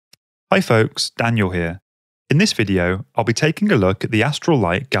Hi folks, Daniel here. In this video, I'll be taking a look at the Astrol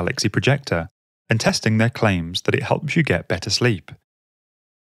Light Galaxy Projector and testing their claims that it helps you get better sleep.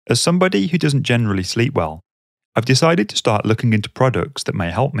 As somebody who doesn't generally sleep well, I've decided to start looking into products that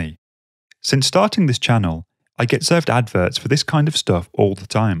may help me. Since starting this channel, I get served adverts for this kind of stuff all the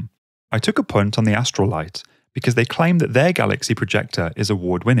time. I took a punt on the Astrol Light because they claim that their Galaxy Projector is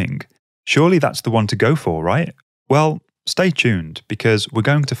award-winning. Surely that's the one to go for, right? Well, stay tuned because we're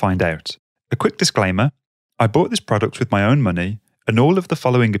going to find out. A quick disclaimer, I bought this product with my own money and all of the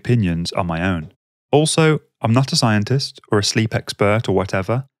following opinions are my own. Also, I'm not a scientist or a sleep expert or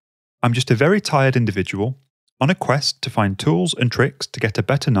whatever. I'm just a very tired individual on a quest to find tools and tricks to get a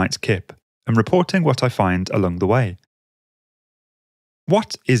better night's kip and reporting what I find along the way.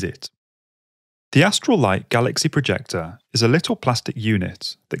 What is it? The Astrol Light Galaxy Projector is a little plastic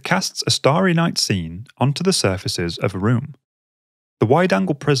unit that casts a starry night scene onto the surfaces of a room. The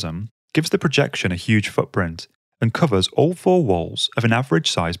wide-angle prism gives the projection a huge footprint and covers all four walls of an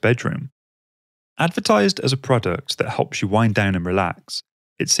average-sized bedroom. Advertised as a product that helps you wind down and relax,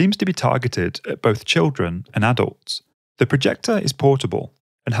 it seems to be targeted at both children and adults. The projector is portable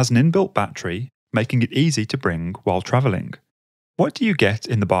and has an inbuilt battery, making it easy to bring while travelling. What do you get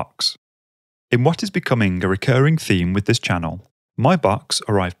in the box? In what is becoming a recurring theme with this channel, my box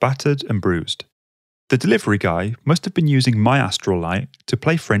arrived battered and bruised. The delivery guy must have been using my Astrol Light to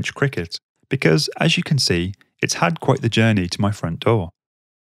play French cricket because, as you can see, it's had quite the journey to my front door.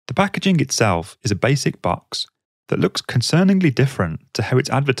 The packaging itself is a basic box that looks concerningly different to how it's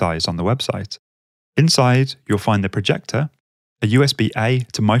advertised on the website. Inside, you'll find the projector, a USB-A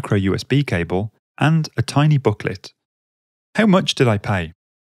to micro USB cable, and a tiny booklet. How much did I pay?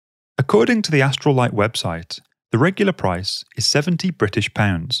 According to the Astrol Light website, the regular price is £70 British.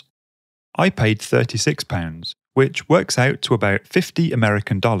 I paid £36, which works out to about $50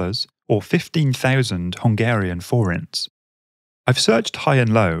 American or 15,000 Hungarian forints. I've searched high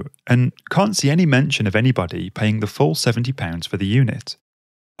and low and can't see any mention of anybody paying the full £70 for the unit.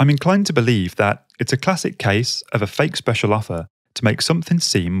 I'm inclined to believe that it's a classic case of a fake special offer to make something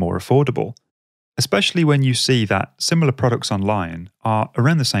seem more affordable, especially when you see that similar products online are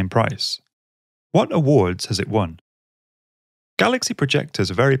around the same price. What awards has it won? Galaxy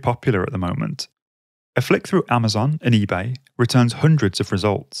projectors are very popular at the moment. A flick through Amazon and eBay returns hundreds of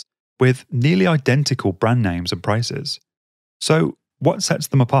results, with nearly identical brand names and prices. So, what sets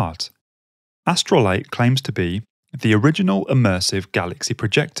them apart? Astrol Light claims to be the original immersive Galaxy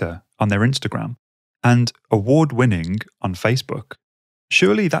projector on their Instagram, and award-winning on Facebook.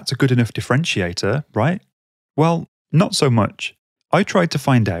 Surely that's a good enough differentiator, right? Well, not so much. I tried to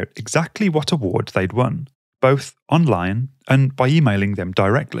find out exactly what award they'd won, both online and by emailing them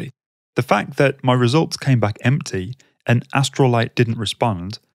directly. The fact that my results came back empty and Astrol Light didn't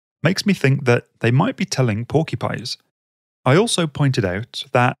respond makes me think that they might be telling porcupines. I also pointed out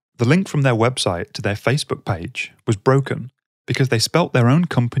that the link from their website to their Facebook page was broken because they spelt their own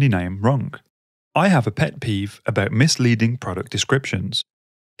company name wrong. I have a pet peeve about misleading product descriptions.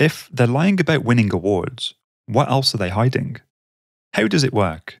 If they're lying about winning awards, what else are they hiding? How does it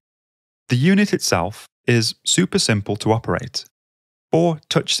work? The unit itself is super simple to operate. 4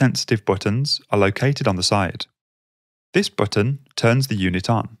 touch-sensitive buttons are located on the side. This button turns the unit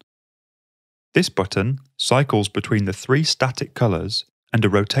on. This button cycles between the 3 static colours and a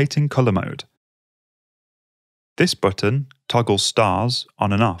rotating colour mode. This button toggles stars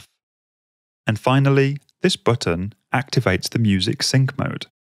on and off. And finally, this button activates the music sync mode.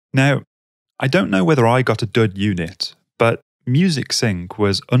 Now, I don't know whether I got a dud unit, but music sync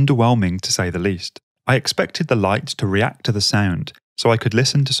was underwhelming to say the least. I expected the light to react to the sound so I could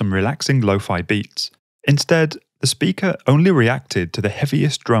listen to some relaxing lo-fi beats. Instead, the speaker only reacted to the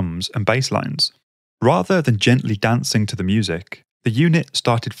heaviest drums and bass lines. Rather than gently dancing to the music, the unit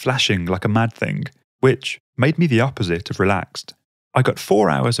started flashing like a mad thing, which made me the opposite of relaxed. I got 4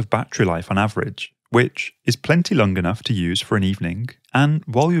 hours of battery life on average, which is plenty long enough to use for an evening and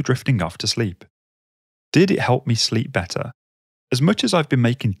while you're drifting off to sleep. Did it help me sleep better? As much as I've been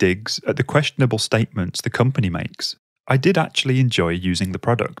making digs at the questionable statements the company makes, I did actually enjoy using the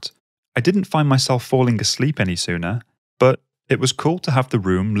product. I didn't find myself falling asleep any sooner, but it was cool to have the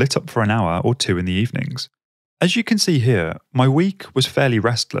room lit up for an hour or 2 in the evenings. As you can see here, my week was fairly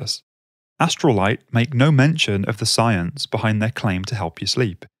restless. Astrol Light make no mention of the science behind their claim to help you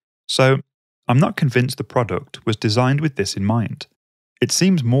sleep, so I'm not convinced the product was designed with this in mind. It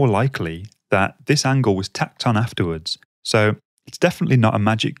seems more likely that this angle was tacked on afterwards, so it's definitely not a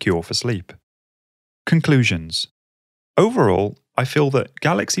magic cure for sleep. Conclusions. Overall, I feel that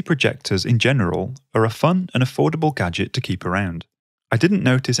Galaxy projectors in general are a fun and affordable gadget to keep around. I didn't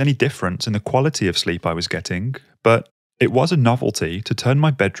notice any difference in the quality of sleep I was getting, but it was a novelty to turn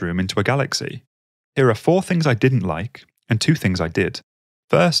my bedroom into a galaxy. Here are 4 things I didn't like and 2 things I did.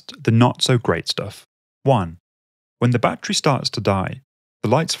 First, the not so great stuff. 1. When the battery starts to die, the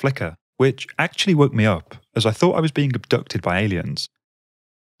lights flicker, which actually woke me up as I thought I was being abducted by aliens.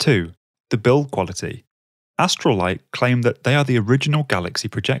 2. The build quality. Astrol Light claim that they are the original Galaxy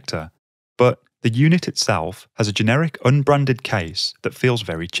projector, but the unit itself has a generic unbranded case that feels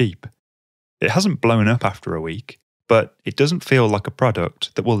very cheap. It hasn't blown up after a week, but it doesn't feel like a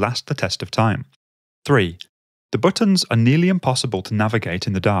product that will last the test of time. 3. The buttons are nearly impossible to navigate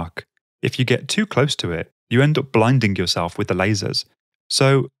in the dark. If you get too close to it, you end up blinding yourself with the lasers,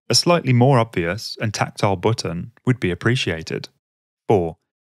 so a slightly more obvious and tactile button would be appreciated. 4.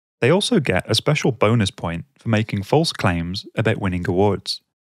 They also get a special bonus point for making false claims about winning awards.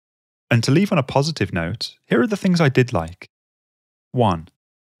 And to leave on a positive note, here are the things I did like. 1.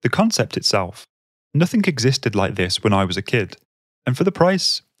 The concept itself. Nothing existed like this when I was a kid, and for the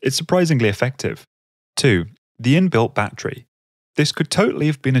price, it's surprisingly effective. 2. The inbuilt battery. This could totally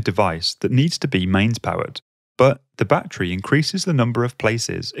have been a device that needs to be mains powered, but the battery increases the number of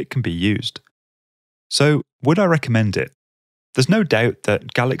places it can be used. So, would I recommend it? There's no doubt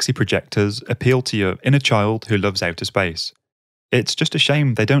that Galaxy projectors appeal to your inner child who loves outer space. It's just a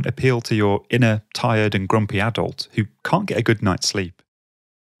shame they don't appeal to your inner, tired and grumpy adult who can't get a good night's sleep.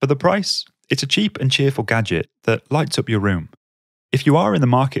 For the price, it's a cheap and cheerful gadget that lights up your room. If you are in the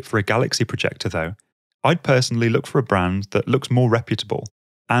market for a Galaxy projector though, I'd personally look for a brand that looks more reputable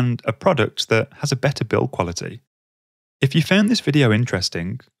and a product that has a better build quality. If you found this video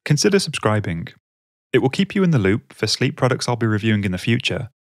interesting, consider subscribing. It will keep you in the loop for sleep products I'll be reviewing in the future,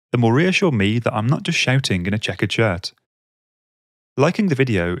 and will reassure me that I'm not just shouting in a checkered shirt. Liking the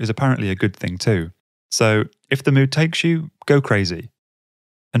video is apparently a good thing too, so if the mood takes you, go crazy.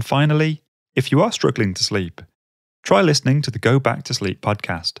 And finally, if you are struggling to sleep, try listening to the Go Back to Sleep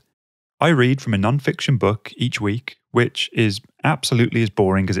podcast. I read from a non-fiction book each week, which is absolutely as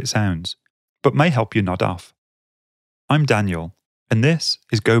boring as it sounds, but may help you nod off. I'm Daniel, and this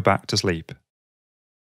is Go Back to Sleep.